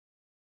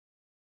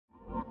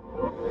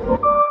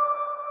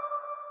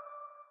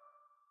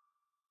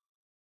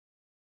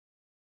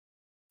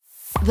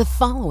The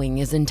following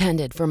is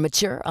intended for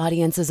mature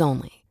audiences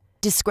only.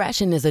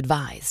 Discretion is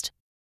advised.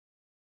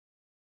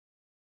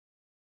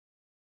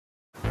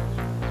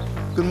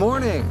 Good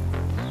morning.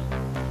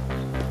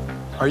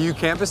 Are you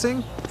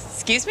campusing?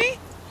 Excuse me?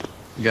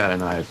 You got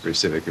an eye for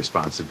civic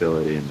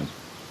responsibility, and the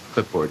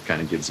clipboard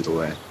kind of gives it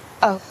away.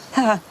 Oh,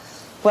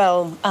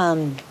 well,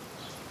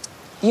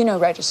 you know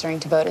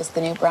registering to vote is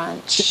the new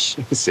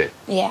brunch. Sit.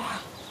 Yeah.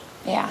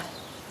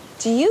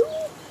 Do you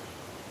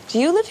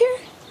live here?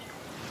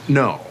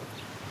 No.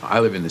 I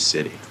live in the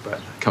city, but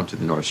I come to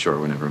the North Shore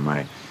whenever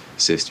my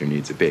sister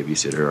needs a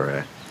babysitter or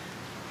a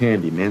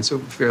handyman, so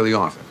fairly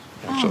often,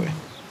 actually.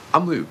 Oh.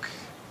 I'm Luke.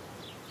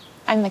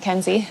 I'm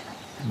Mackenzie.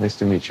 Nice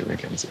to meet you,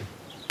 Mackenzie.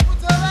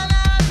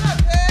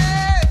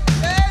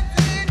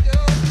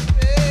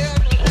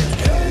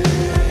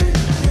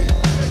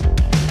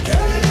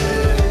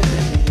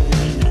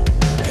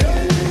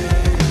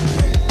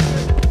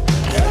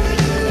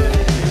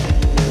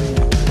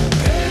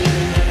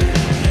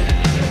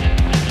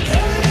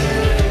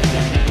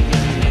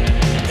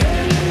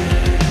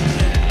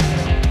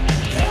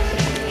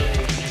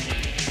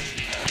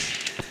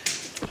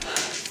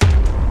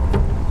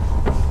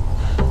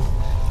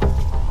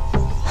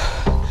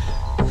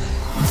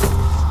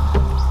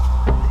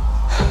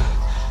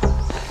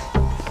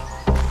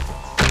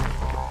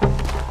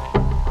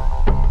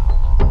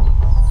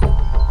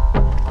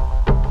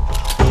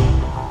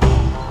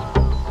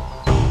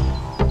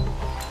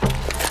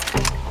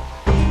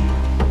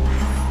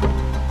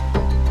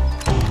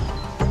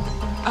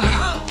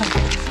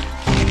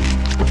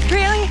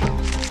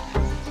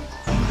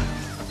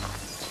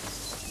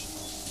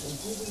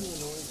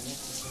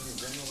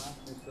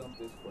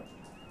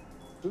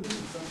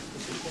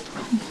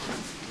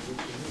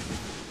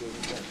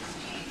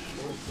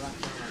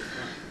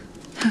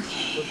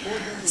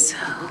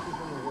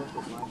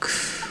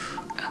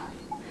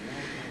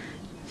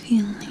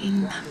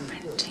 Feeling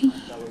pretty.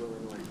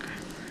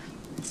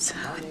 So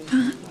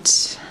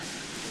that.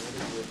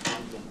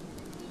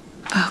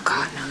 Oh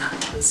God, no,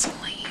 that's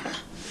lame.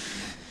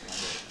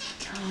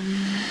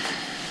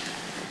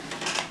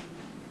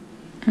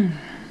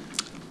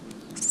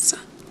 So.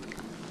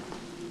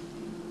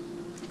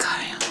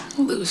 God, I'm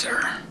a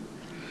loser.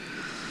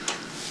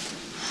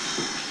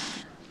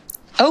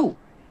 Oh.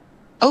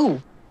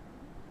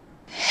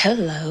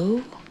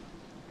 Hello.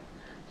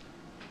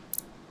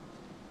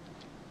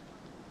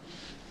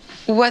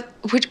 What?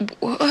 Where'd you go?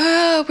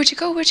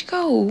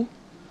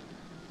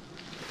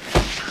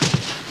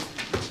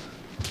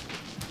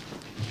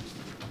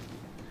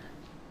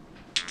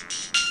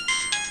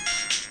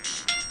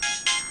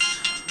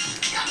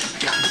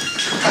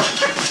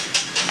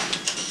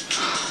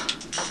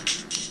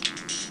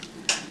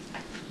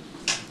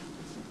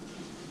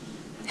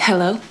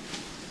 Hello?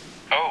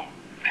 Oh,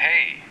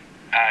 hey.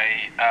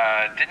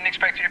 I didn't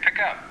expect you to pick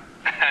up.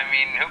 I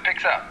mean, who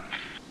picks up?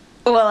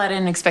 Well, I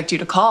didn't expect you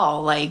to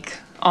call, like,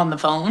 on the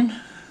phone.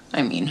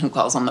 I mean, who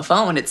calls on the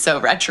phone? It's so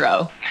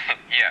retro.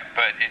 Yeah,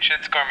 but it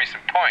should score me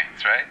some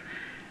points, right?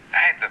 I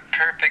had the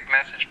perfect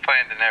message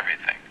planned and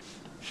everything.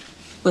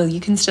 Well,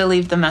 you can still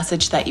leave the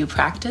message that you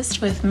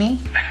practiced with me.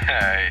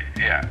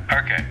 Yeah,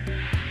 okay.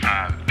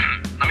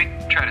 Let me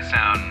try to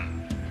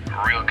sound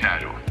real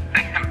casual.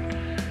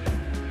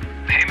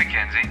 Hey,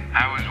 Mackenzie.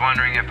 I was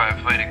wondering if I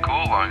played it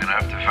cool long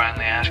enough to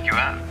finally ask you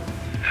out.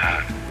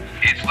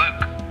 It's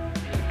Luke.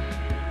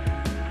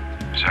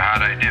 So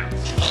how'd I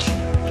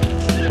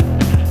do?